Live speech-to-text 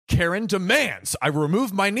Karen demands I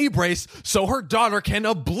remove my knee brace so her daughter can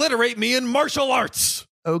obliterate me in martial arts.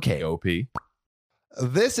 Okay, OP.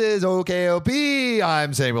 This is OKOP.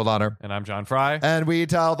 I'm Samuel Donner. And I'm John Fry. And we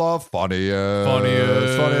tell the funniest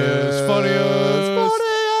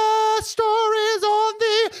stories on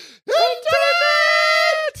the internet.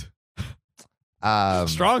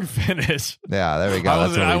 Strong finish. Yeah, there we go.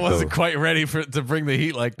 I wasn't quite ready to bring the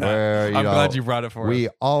heat like that. I'm glad you brought it for us. We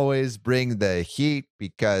always bring the heat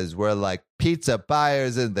because we're like pizza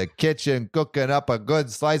buyers in the kitchen cooking up a good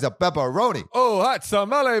slice of pepperoni. Oh, hot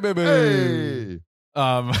tamale, baby. Hey.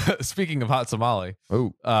 Speaking of hot tamale,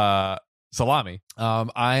 salami.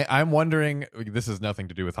 I'm wondering, this has nothing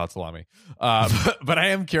to do with hot salami. But I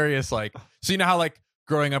am curious, like, so you know how like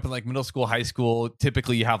growing up in like middle school, high school,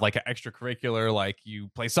 typically you have like an extracurricular, like you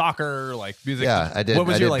play soccer, like music. Yeah, I did. What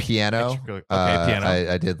was your like piano? Okay, piano.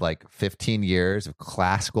 I did like 15 years of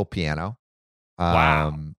classical piano.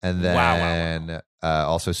 Wow. And then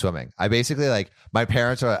also swimming. I basically like my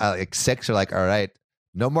parents are like 6 are like, all right,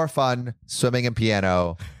 no more fun, swimming and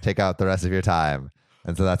piano, take out the rest of your time.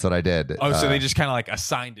 And so that's what I did. Oh, so they just kind of like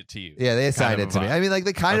assigned it to you. Yeah, they assigned it to me. I mean, like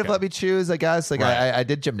they kind of let me choose, I guess. Like right. I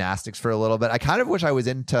did gymnastics for a little bit. I kind of wish I was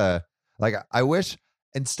into like I wish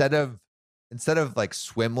instead of like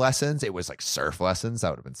swim lessons, it was like surf lessons. That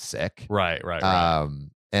would have been sick. Right. And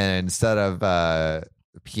instead of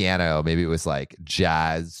piano, maybe it was like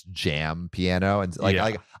jazz jam piano, and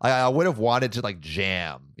like I would have wanted to like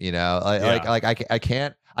jam, you know, like I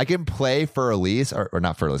can't. I can play Für Elise or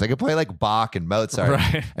not Für Elise. I can play like Bach and Mozart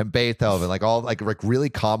and Beethoven, like all like really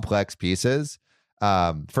complex pieces.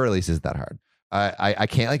 Für Elise isn't that hard. I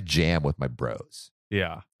can't like jam with my bros.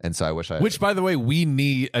 Yeah, and so I wish I. Which, by the way, we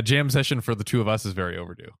need a jam session for the two of us is very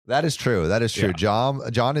overdue. That is true. Yeah.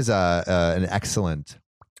 John is an excellent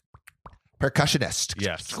percussionist.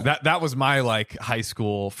 Yes, that was my like high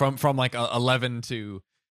school from like 11 to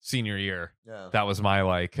senior year. Yeah, that was my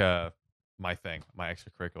like my thing, my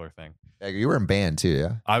extracurricular thing. Yeah, you were in band too,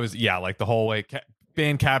 yeah. I was, like the whole way,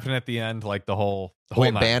 band captain at the end, like the whole.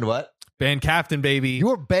 Wait, night. Band what? Band captain, baby. You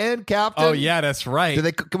were band captain? Oh yeah, that's right.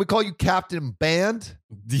 Can we call you Captain Band?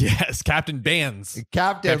 Yes, Captain Bands.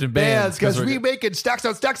 Captain Bands, because we making stacks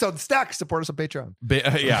on stacks on stacks. Support us on Patreon.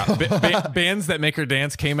 Bands That Make Her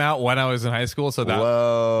Dance came out when I was in high school, so that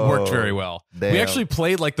worked very well. Damn. We actually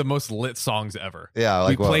played like the most lit songs ever. Yeah,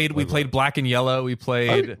 like we played Black and Yellow. We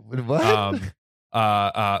played what?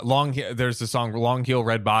 There's the song Long Heel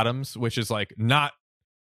Red Bottoms, which is like not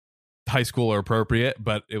high school or appropriate,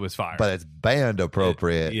 but it was fire. But it's band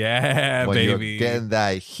appropriate. When baby. You're getting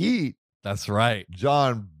that heat. That's right.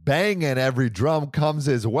 John banging every drum comes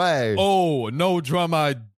his way. Oh, no drum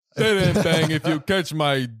I didn't bang if you catch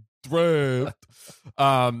my drift.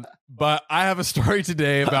 But I have a story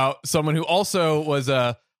today about someone who also was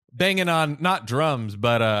banging on not drums,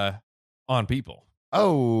 but on people.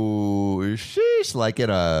 Oh, sheesh. Like in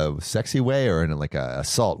a sexy way or in like a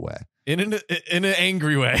assault way? In an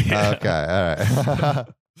angry way. Okay, all right.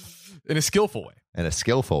 In a skillful way. In a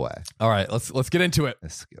skillful way. All right, let's get into it.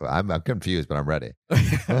 I'm confused, but I'm ready.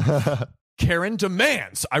 Karen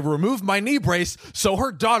demands I remove my knee brace so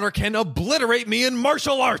her daughter can obliterate me in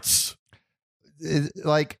martial arts.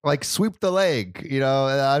 Like sweep the leg, you know.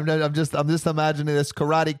 I'm just imagining this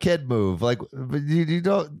Karate Kid move. Like you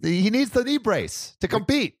don't. He needs the knee brace to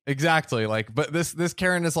compete. Exactly. Like, but this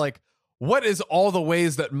Karen is like, what is all the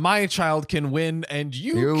ways that my child can win and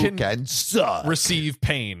you can suck, receive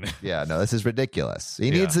pain? Yeah, no, this is ridiculous.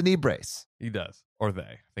 He needs the knee brace. He does. Or they.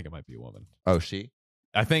 I think it might be a woman. Oh, she?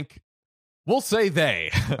 I think we'll say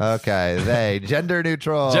they. Okay, they. Gender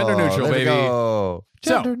neutral. Gender neutral, there baby. Go.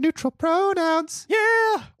 Gender neutral pronouns.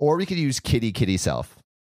 Yeah. Or we could use kitty self.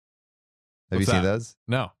 Have you seen those?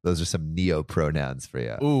 No. Those are some neo pronouns for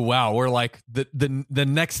you. Ooh, wow. We're like the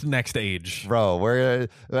next age. Bro, we're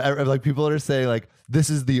like people are saying like this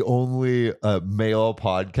is the only male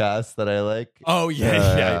podcast that I like. Oh,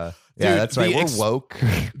 yeah. Dude, yeah, that's right. We're woke.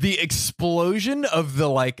 The explosion of the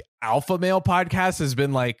like alpha male podcast has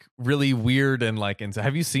been like really weird and like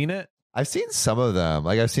have you seen it? I've seen some of them.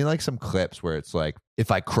 Like I've seen like some clips where it's like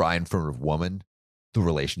if I cry in front of a woman, the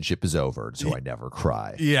relationship is over, so I never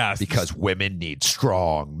cry. Yeah, because women need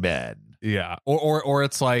strong men. Yeah, or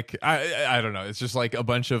it's like I don't know. It's just like a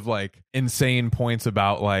bunch of like insane points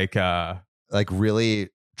about like really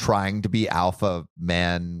trying to be alpha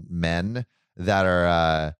men that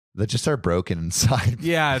are that just are broken inside.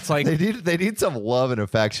 Yeah, it's like they need some love and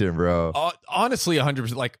affection, bro. Honestly,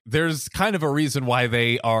 100%. Like, there's kind of a reason why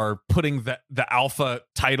they are putting the alpha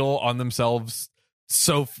title on themselves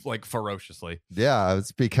so like ferociously. Yeah,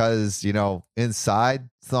 it's because, you know, inside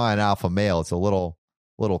it's not an alpha male, it's a little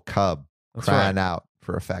little cub crying out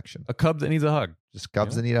for affection. A cub that needs a hug. Just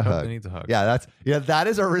cubs that need a hug. That needs a hug. Yeah, that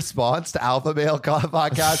is our response to Alpha Male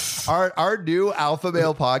podcast. Our new Alpha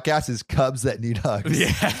Male podcast is cubs that need hugs.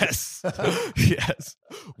 Yes. Yes.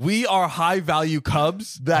 We are high value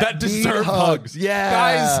cubs that deserve hugs. Yeah.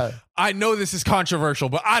 Guys, I know this is controversial,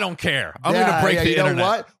 but I don't care. I'm going to break the internet. You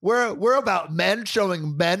know what? We're about men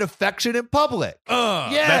showing men affection in public. Yeah.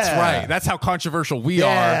 That's right. That's how controversial we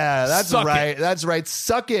are. Yeah, that's right. That's right.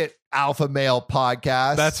 Suck it, Alpha Male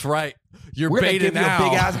podcast. That's right. We're gonna baited give now. you a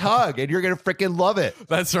big ass hug, and you're gonna freaking love it.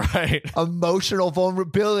 That's right. Emotional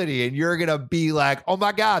vulnerability, and you're gonna be like, "Oh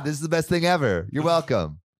my god, this is the best thing ever." You're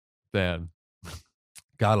welcome, Dan.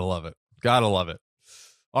 Gotta love it. Gotta love it.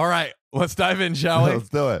 All right, let's dive in, shall we? Let's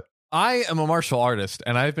do it. I am a martial artist,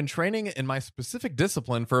 and I've been training in my specific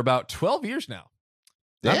discipline for about 12 years now.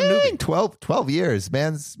 Dang, 12 years.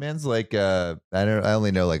 Man's like I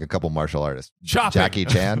only know like a couple martial artists. Chopping. Jackie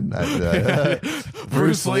Chan,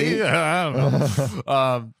 Bruce Lee. I don't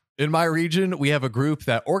know. In my region, we have a group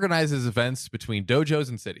that organizes events between dojos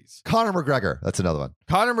and cities. Conor McGregor, that's another one.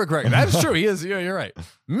 Conor McGregor, that is true. He is. Yeah, you're right.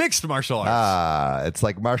 Mixed martial arts. It's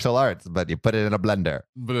like martial arts, but you put it in a blender.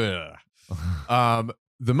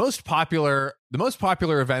 The most popular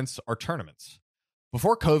events are tournaments.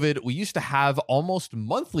 Before COVID, we used to have almost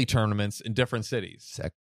monthly tournaments in different cities.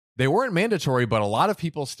 Sick. They weren't mandatory, but a lot of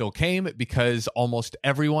people still came because almost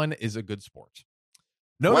everyone is a good sport.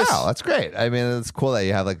 Wow, that's great. I mean, it's cool that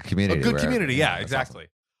you have like a community. A good community, yeah, exactly.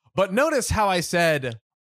 Awesome. But notice how I said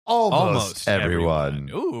almost everyone.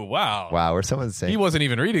 Ooh, wow. Wow, where someone's saying he wasn't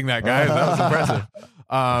even reading that, guys. That was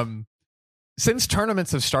impressive. Since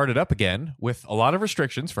tournaments have started up again with a lot of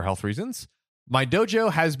restrictions for health reasons, my dojo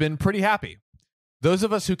has been pretty happy. Those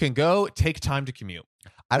of us who can go take time to commute.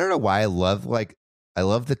 I don't know why I love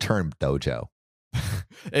the term dojo.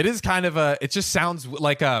 It is kind of it just sounds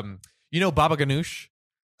like Baba Ganoush.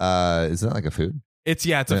 Isn't that like a food? It's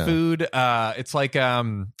a food. It's like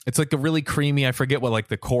a really creamy, I forget what like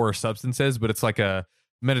the core substance is, but it's like a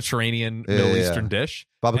Mediterranean Middle Eastern dish.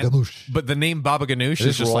 Baba Ganoush. But the name Baba Ganoush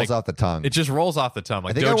is just rolls like off the tongue. It just rolls off the tongue.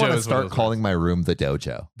 Like I think dojo I want to start calling my room the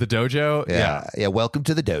dojo. The dojo? Yeah. Welcome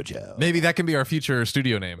to the dojo. Maybe that can be our future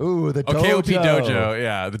studio name. Ooh, the dojo. OKOP dojo.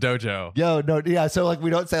 Yeah, the dojo. Yo, no, yeah. So like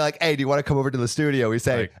we don't say like, hey, do you want to come over to the studio? We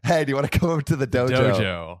say, like, hey, do you want to come over to the dojo?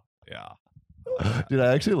 Dojo. Yeah. Dude,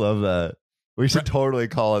 I actually love that. We should totally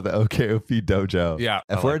call it the OKOP dojo. Yeah.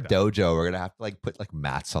 If we're a dojo, we're going to have to like put like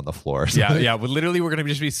mats on the floor. Yeah. We're going to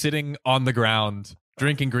just be sitting on the ground,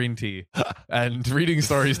 drinking green tea and reading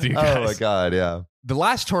stories to you guys. Oh my God. Yeah. The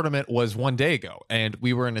last tournament was one day ago, and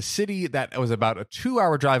we were in a city that was about a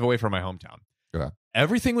 2-hour drive away from my hometown. Yeah.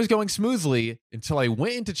 Everything was going smoothly until I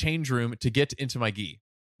went into change room to get into my gi,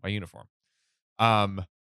 my uniform.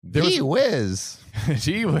 Gee whiz.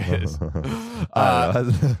 Gee whiz.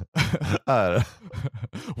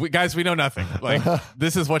 Guys, we know nothing. Like,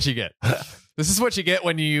 this is what you get. This is what you get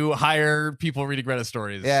when you hire people reading Reddit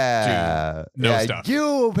stories. Yeah. To know stuff.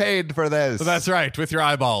 You paid for this. So that's right, with your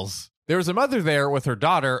eyeballs. There was a mother there with her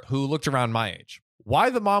daughter who looked around my age. Why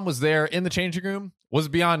the mom was there in the changing room was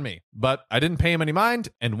beyond me, but I didn't pay him any mind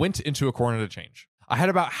and went into a corner to change. I had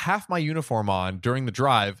about half my uniform on during the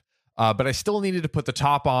drive, but I still needed to put the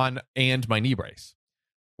top on and my knee brace.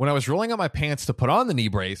 When I was rolling up my pants to put on the knee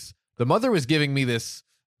brace, the mother was giving me this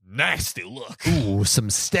nasty look. Ooh, some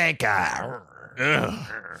stank eye.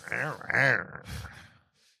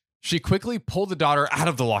 She quickly pulled the daughter out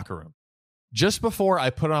of the locker room. Just before I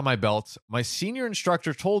put on my belt, my senior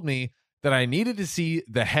instructor told me that I needed to see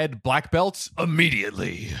the head black belts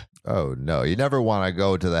immediately. Oh, no. You never want to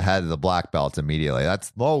go to the head of the black belts immediately.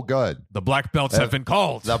 That's no good. The black belts have been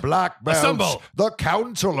called. The black belts. Assemble. The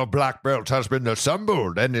council of black belts has been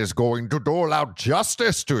assembled and is going to dole out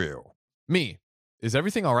justice to you. Me. Is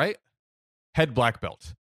everything all right? Head black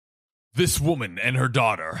belt. This woman and her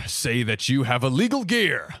daughter say that you have illegal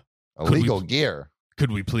gear. Illegal gear?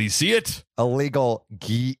 Could we please see it? Illegal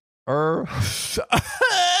gear?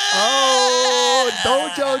 Oh,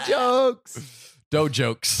 dojo jokes.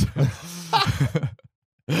 Dojokes.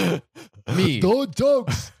 Me.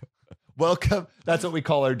 Dojokes. Welcome. That's what we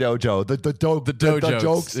call our dojo. The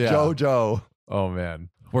jokes dojo. Oh man,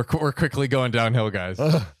 we're quickly going downhill, guys.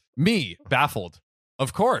 Me, baffled.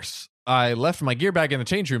 Of course, I left my gear bag in the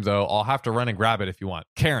change room though. I'll have to run and grab it if you want.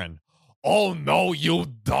 Karen. Oh no, you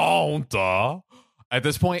don't. At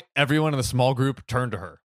this point, everyone in the small group turned to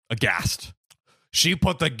her, aghast. She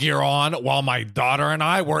put the gear on while my daughter and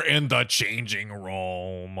I were in the changing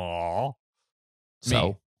room.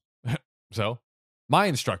 So? So? My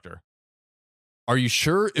instructor. Are you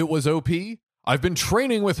sure it was OP? I've been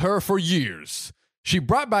training with her for years. She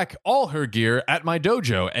brought back all her gear at my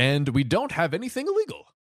dojo, and we don't have anything illegal.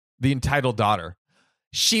 The entitled daughter.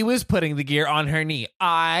 She was putting the gear on her knee.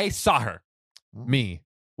 I saw her. Me.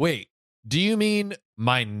 Wait, do you mean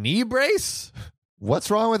my knee brace?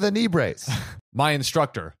 What's wrong with a knee brace? My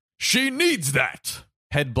instructor. She needs that.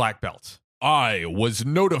 Head black belt. I was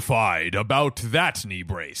notified about that knee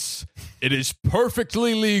brace. It is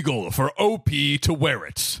perfectly legal for OP to wear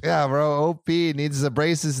it. Yeah, bro. OP needs to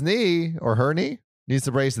brace his knee, or her knee. Needs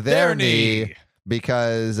to brace their knee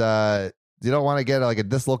because you don't want to get like a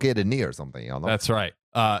dislocated knee or something. You know? That's right.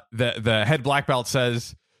 The head black belt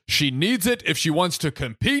says she needs it if she wants to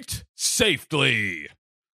compete safely.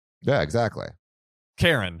 Yeah, exactly.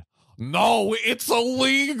 Karen. No, it's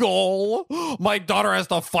illegal. My daughter has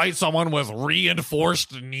to fight someone with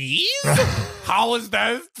reinforced knees? How is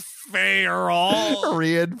that fair?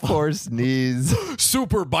 Reinforced knees.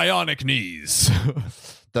 Super bionic knees.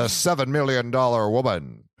 The $7 million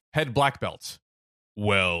woman. Head black belt.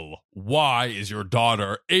 Well, why is your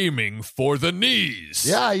daughter aiming for the knees?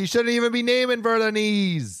 Yeah, you shouldn't even be naming for the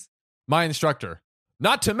knees. My instructor.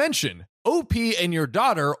 Not to mention, OP and your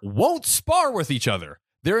daughter won't spar with each other.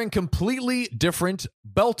 They're in completely different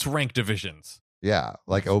belt rank divisions. Yeah,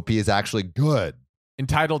 like OP is actually good.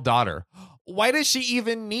 Entitled daughter. Why does she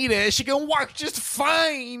even need it? She can walk just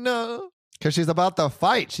fine. Because she's about to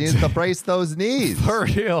fight. She needs to brace those knees. For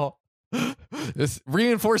real. This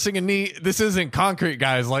reinforcing a knee, this isn't concrete,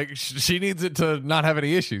 guys. Like, she needs it to not have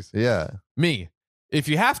any issues. Yeah. Me. If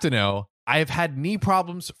you have to know, I have had knee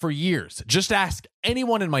problems for years. Just ask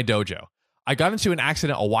anyone in my dojo. I got into an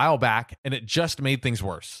accident a while back, and it just made things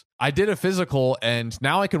worse. I did a physical, and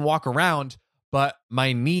now I can walk around, but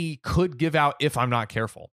my knee could give out if I'm not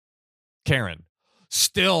careful. Karen.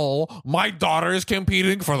 Still, my daughter is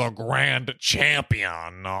competing for the grand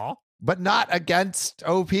champion. But not against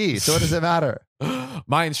OP, so what does it matter?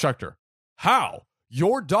 My instructor. How?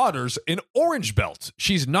 Your daughter's an orange belt.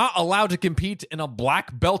 She's not allowed to compete in a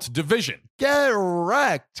black belt division. Get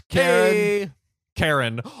wrecked, Karen. Hey,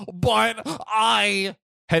 Karen, but I...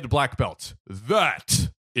 Head black belt. That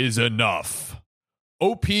is enough.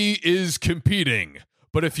 OP is competing,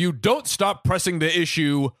 but if you don't stop pressing the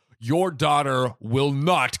issue, your daughter will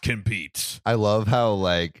not compete. I love how,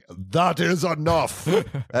 like, that is enough.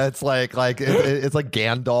 It's like it's like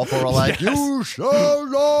Gandalf, or like, yes. You shall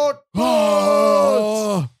not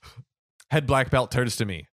pass. Head black belt turns to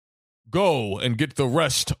me. Go and get the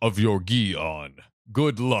rest of your gi on.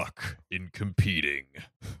 Good luck in competing.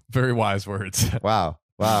 Very wise words. Wow.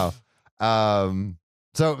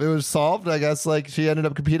 So it was solved, I guess. Like, she ended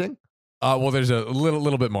up competing. Well, there's a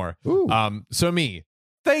little bit more. Ooh. So me.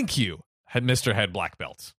 Thank you, Mr. Head Black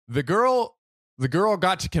Belt. The girl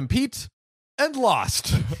got to compete and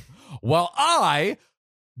lost. Well, I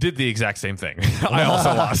did the exact same thing. I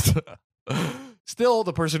also lost. Still,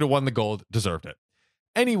 the person who won the gold deserved it.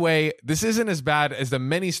 Anyway, this isn't as bad as the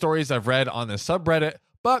many stories I've read on the subreddit,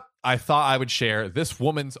 but I thought I would share this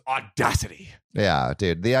woman's audacity. Yeah,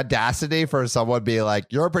 dude. The audacity for someone being like,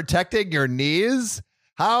 you're protecting your knees?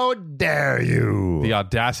 How dare you? The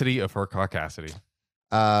audacity of her caucasity.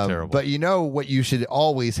 Terrible. But you know what you should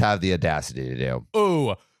always have the audacity to do?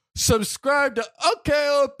 Ooh, subscribe to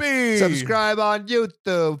OKOP. Subscribe on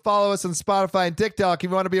YouTube. Follow us on Spotify and TikTok. If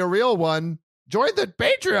you want to be a real one, join the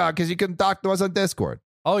Patreon because you can talk to us on Discord.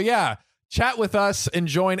 Oh, yeah. Chat with us and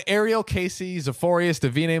join Ariel, Casey, Zephorius,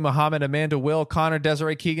 Davine, Muhammad, Amanda, Will, Connor,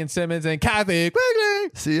 Desiree, Keegan, Simmons, and Kathy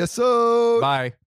Quigley. See you soon. Bye.